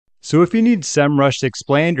So if you need SEMRush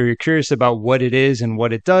explained or you're curious about what it is and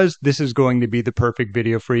what it does, this is going to be the perfect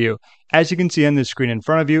video for you. As you can see on the screen in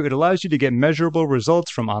front of you, it allows you to get measurable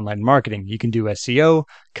results from online marketing. You can do SEO,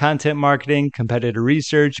 content marketing, competitor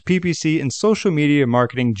research, PPC, and social media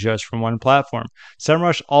marketing just from one platform.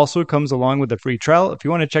 SEMRush also comes along with a free trial. If you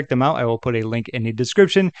want to check them out, I will put a link in the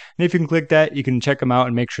description. And if you can click that, you can check them out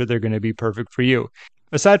and make sure they're going to be perfect for you.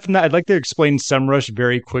 Aside from that, I'd like to explain SEMRush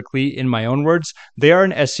very quickly in my own words. They are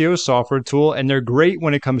an SEO software tool, and they're great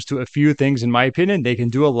when it comes to a few things, in my opinion. They can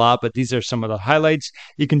do a lot, but these are some of the highlights.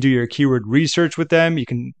 You can do your keyword research with them. You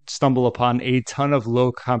can stumble upon a ton of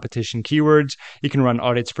low competition keywords. You can run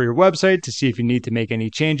audits for your website to see if you need to make any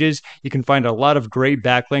changes. You can find a lot of great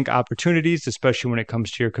backlink opportunities, especially when it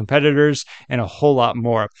comes to your competitors, and a whole lot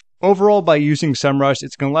more. Overall, by using SEMRush,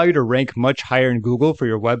 it's going to allow you to rank much higher in Google for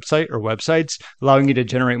your website or websites, allowing you to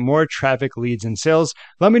generate more traffic, leads, and sales.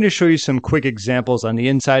 Let me just show you some quick examples on the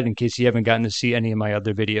inside in case you haven't gotten to see any of my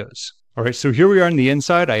other videos. All right, so here we are on the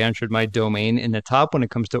inside. I entered my domain in the top when it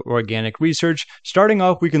comes to organic research. Starting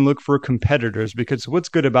off, we can look for competitors because what's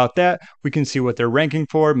good about that, we can see what they're ranking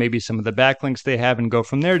for, maybe some of the backlinks they have, and go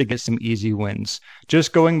from there to get some easy wins.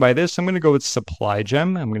 Just going by this, I'm going to go with Supply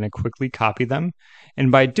Gem. I'm going to quickly copy them.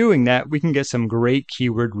 And by doing that, we can get some great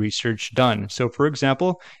keyword research done. So for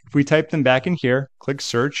example, if we type them back in here, click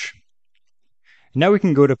search. Now we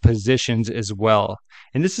can go to positions as well.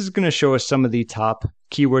 And this is going to show us some of the top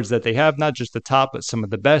keywords that they have, not just the top, but some of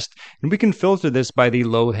the best. And we can filter this by the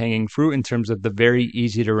low-hanging fruit in terms of the very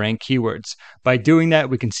easy to rank keywords. By doing that,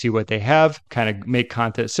 we can see what they have, kind of make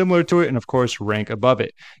content similar to it, and of course, rank above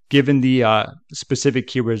it. Given the specific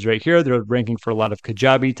keywords right here, they're ranking for a lot of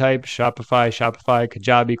Kajabi type, Shopify,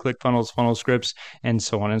 Kajabi, ClickFunnels, funnel scripts, and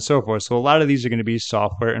so on and so forth. So a lot of these are going to be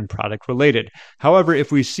software and product related. However,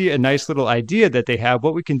 if we see a nice little idea that they have,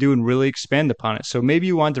 what we can do and really expand upon it. So maybe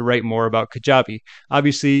you want to write more about Kajabi.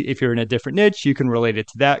 Obviously, if you're in a different niche, you can relate it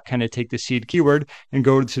to that, kind of take the seed keyword and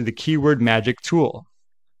go to the keyword magic tool.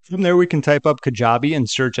 From there, we can type up Kajabi and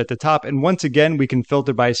search at the top. And once again, we can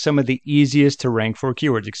filter by some of the easiest to rank for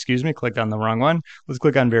keywords. Excuse me, clicked on the wrong one. Let's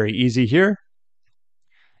click on very easy here.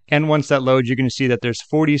 And once that loads, you're going to see that there's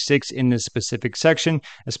 46 in this specific section,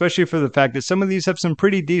 especially for the fact that some of these have some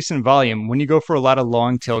pretty decent volume. When you go for a lot of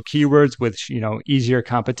long tail keywords with, easier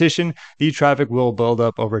competition, the traffic will build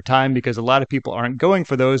up over time because a lot of people aren't going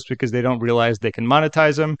for those because they don't realize they can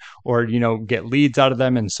monetize them or, get leads out of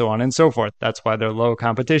them and so on and so forth. That's why they're low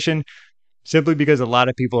competition. Simply because a lot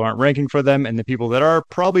of people aren't ranking for them, and the people that are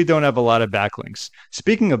probably don't have a lot of backlinks.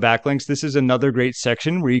 Speaking of backlinks, this is another great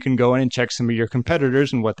section where you can go in and check some of your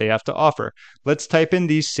competitors and what they have to offer. Let's type in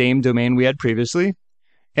the same domain we had previously.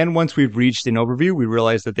 And once we've reached an overview, we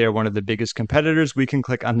realize that they're one of the biggest competitors. We can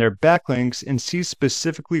click on their backlinks and see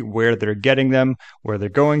specifically where they're getting them, where they're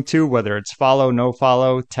going to, whether it's follow, no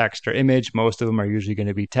follow, text or image. Most of them are usually going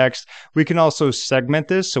to be text. We can also segment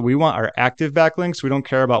this. So we want our active backlinks. We don't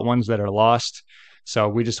care about ones that are lost. So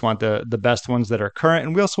we just want the best ones that are current.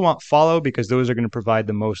 And we also want follow because those are going to provide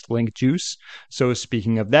the most link juice. So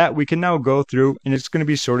speaking of that, we can now go through and it's going to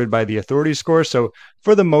be sorted by the authority score. So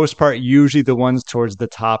for the most part, usually the ones towards the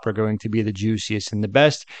top are going to be the juiciest and the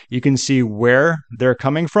best. You can see where they're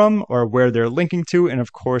coming from or where they're linking to, and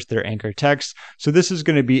of course their anchor text. So this is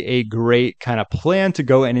going to be a great kind of plan to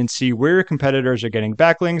go in and see where your competitors are getting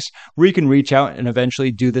backlinks, where you can reach out and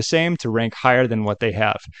eventually do the same to rank higher than what they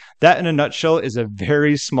have. That in a nutshell is a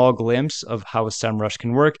very small glimpse of how SEMRush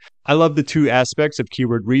can work. I love the two aspects of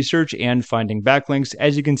keyword research and finding backlinks.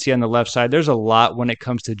 As you can see on the left side, there's a lot when it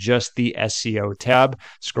comes to just the SEO tab.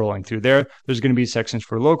 Scrolling through there, there's going to be sections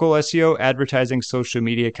for local SEO, advertising, social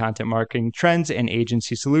media, content marketing, trends, and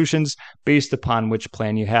agency solutions based upon which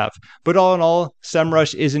plan you have. But all in all,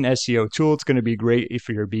 SEMRush is an SEO tool. It's going to be great if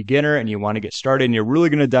you're a beginner and you want to get started and you're really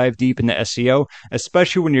going to dive deep into SEO,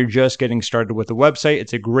 especially when you're just getting started with a website.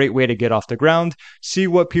 It's a great way to get off the ground, see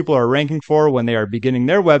what people are ranking for when they are beginning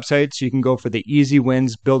their website, so you can go for the easy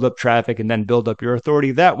wins, build up traffic, and then build up your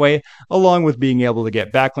authority that way, along with being able to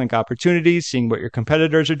get backlink opportunities, seeing what your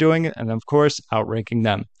competitors are doing, and of course, outranking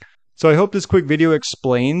them. So I hope this quick video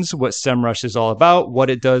explains what SEMRush is all about, what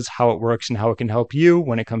it does, how it works, and how it can help you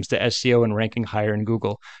when it comes to SEO and ranking higher in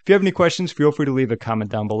Google. If you have any questions, feel free to leave a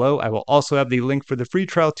comment down below. I will also have the link for the free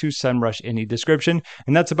trial to SEMRush in the description.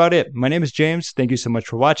 And that's about it. My name is James. Thank you so much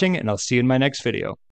for watching, and I'll see you in my next video.